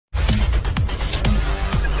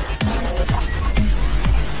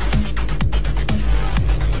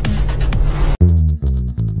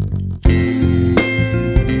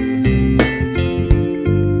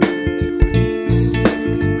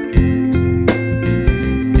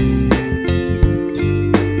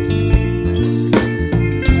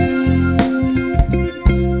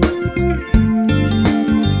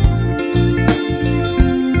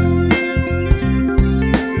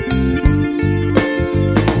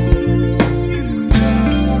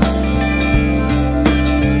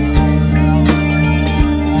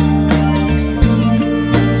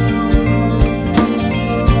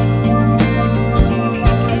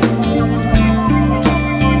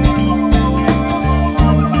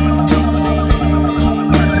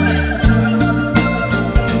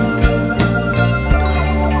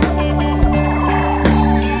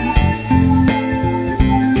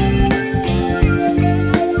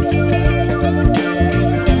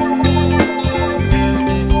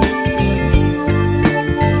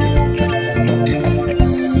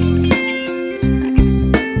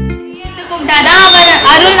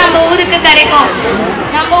கிடைக்கும்.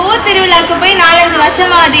 நம்ம ஊர் திருவிழாக்கு போய் 4-5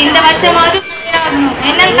 வருஷமாவது. இந்த வருஷமாவது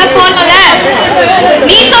என்னங்க போகல?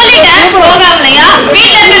 நீ சொல்லிட்ட போகாமலையா?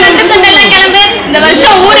 வீட்டுல இருக்க நட்டு சண்டெல்லாம் கிளம்பு. இந்த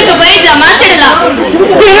வருஷம் ஊருக்கு போய் ஜமாச்சிடலாம்.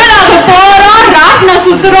 திருவிழாக்கு போறோம், ராட்னம்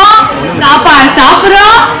சுத்துறோம், சாப்பாடு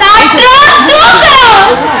சாப்பிடுறோம், காட்டுறோம், தூக்குறோம்.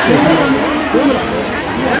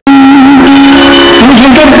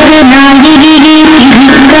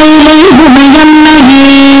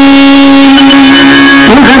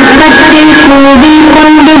 கோவில்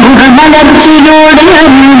கொண்டு முகமலர்ச்சியோடு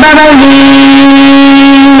அன்பவளே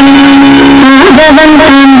ஆதவன்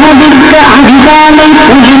தான் முடிக்க அதிகாலை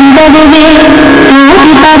புரிந்ததுவே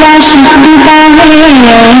ஆதி பராசக்தி தானே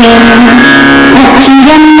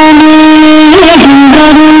அச்சியம்மனே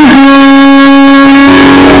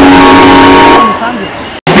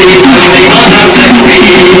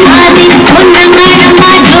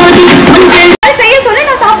செய்ய சொல்லி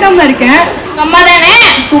நான் சாப்பிடாம இருக்கேன். அம்மா தானே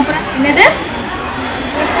சூப்பரா. என்னது?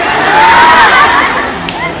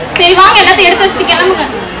 சரி வாங்க எல்லாத்தையும் எடுத்து வச்சுட்டு கிளம்புங்க.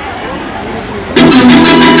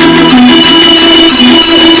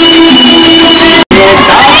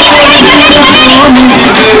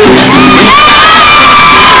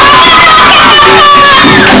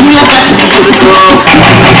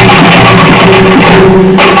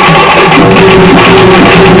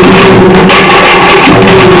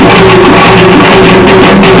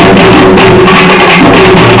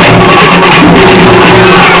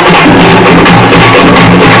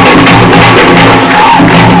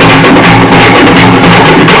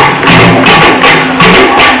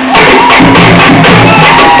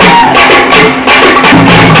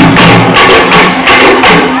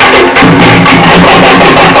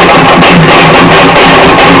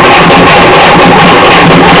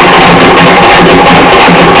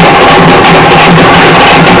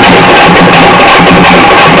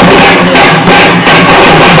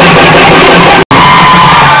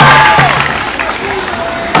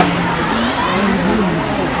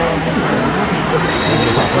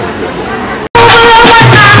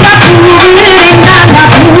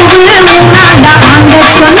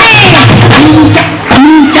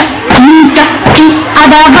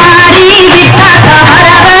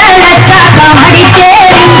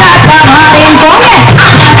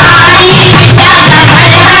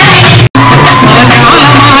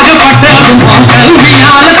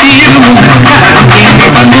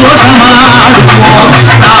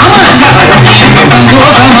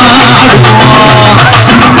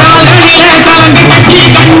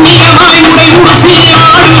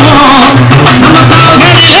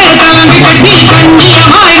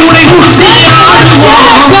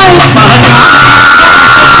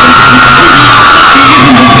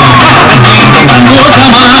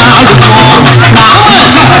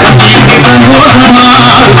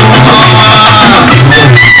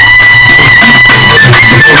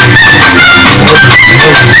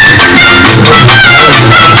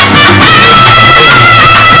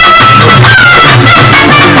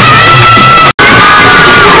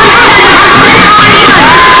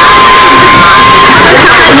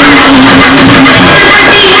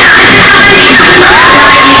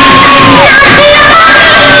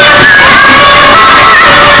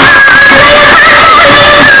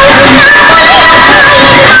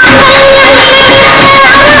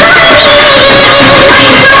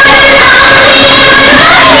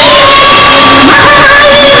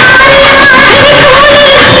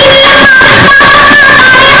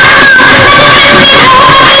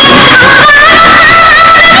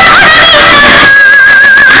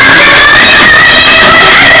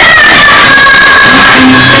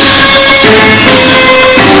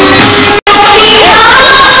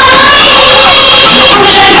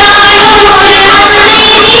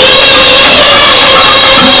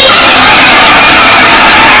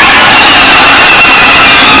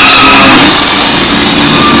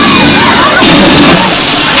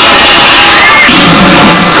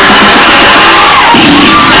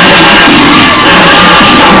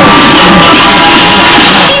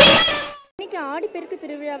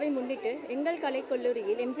 திருவிழாவை முன்னிட்டு எங்கள்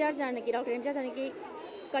கலைக்கல்லூரியில் டாக்டர் எம்ஜிஆர் ஜானகி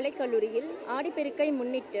கலைக்கல்லூரியில் ஆடிப்பெருக்கை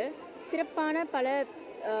முன்னிட்டு சிறப்பான பல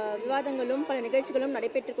விவாதங்களும் பல நிகழ்ச்சிகளும்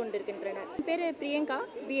நடைபெற்று கொண்டிருக்கின்றன. என் பேர் Priyanka,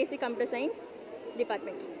 BSc computer science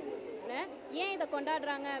department. ஏன் இதை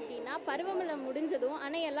கொண்டாடுறாங்க அப்படின்னா, பருவமழை முடிஞ்சதும்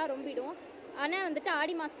அணையெல்லாம் ரொம்பிடும். அணை வந்துட்டு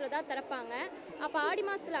ஆடி மாதத்தில் தான் திறப்பாங்க. அப்போ ஆடி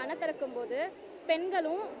மாதத்தில் அணை திறக்கும் போது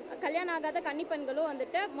பெண்களும் கல்யாணம் ஆகாத கன்னி பெண்களும்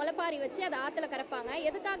வந்துட்டு முளைப்பாரி வச்சு அதை ஆற்றுல கறப்பாங்க.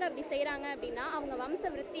 எதுக்காக அப்படி செய்கிறாங்க அப்படின்னா, அவங்க வம்ச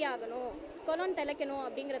விருத்தி ஆகணும், கொலோன் திளைக்கணும்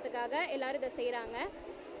அப்படிங்கிறதுக்காக எல்லோரும் இதை செய்கிறாங்க.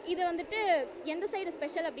 இது வந்துட்டு எந்த சைடு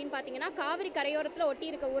ஸ்பெஷல் அப்படின்னு பார்த்தீங்கன்னா காவிரி கரையோரத்தில் ஒட்டி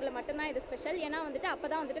இருக்க ஊரில் மட்டும்தான் இது ஸ்பெஷல். ஏன்னா வந்துட்டு அப்போ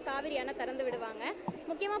தான் வந்துட்டு காவிரி அணை திறந்து விடுவாங்க.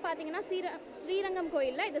 முக்கியமாக பார்த்தீங்கன்னா ஸ்ரீரங்கம்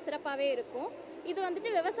கோயிலில் இது சிறப்பாகவே இருக்கும். இது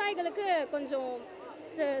வந்துட்டு விவசாயிகளுக்கு கொஞ்சம்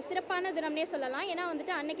சிறப்பான தினம்னே சொல்லலாம். ஏன்னா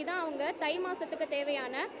வந்துட்டு அன்னைக்கு தான் அவங்க தை மாதத்துக்கு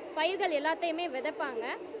தேவையான பயிர்கள் எல்லாத்தையுமே விதைப்பாங்க.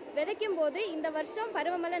 விதைக்கும் போது இந்த வருஷம்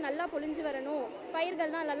பருவமழை நல்லா பொழிஞ்சு வரணும்,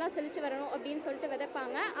 பயிர்கள்லாம் நல்லா செழிச்சு வரணும் அப்படின்னு சொல்லிட்டு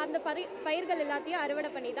விதைப்பாங்க. அந்த பயிர்கள் எல்லாத்தையும்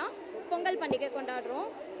அறுவடை பண்ணி தான் பொங்கல் பண்டிகை கொண்டாடுறோம்.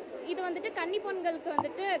 இது வந்துட்டு கன்னி பொண்களுக்கு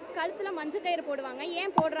வந்துட்டு கழுத்தில் மஞ்சள் கயிறு போடுவாங்க.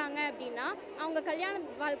 ஏன் போடுறாங்க அப்படின்னா அவங்க கல்யாண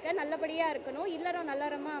வாழ்க்கை நல்லபடியாக இருக்கணும், இல்லறம்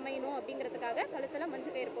நல்லறமாக அமையணும் அப்படிங்கிறதுக்காக கழுத்தில்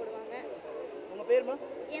மஞ்சள் கயிறு போடுவாங்க.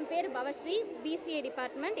 என் பேர் Bhavasri, PCA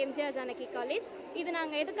department, MGR Janaki college. இது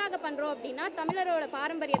நாங்கள் எதுக்காக பண்ணுறோம் அப்படின்னா தமிழரோட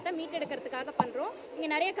பாரம்பரியத்தை மீட்டெடுக்கிறதுக்காக பண்ணுறோம். இங்கே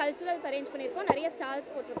நிறைய கல்ச்சுரல்ஸ் அரேஞ்ச் பண்ணியிருக்கோம், நிறைய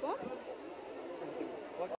ஸ்டால்ஸ் போட்டிருக்கோம்.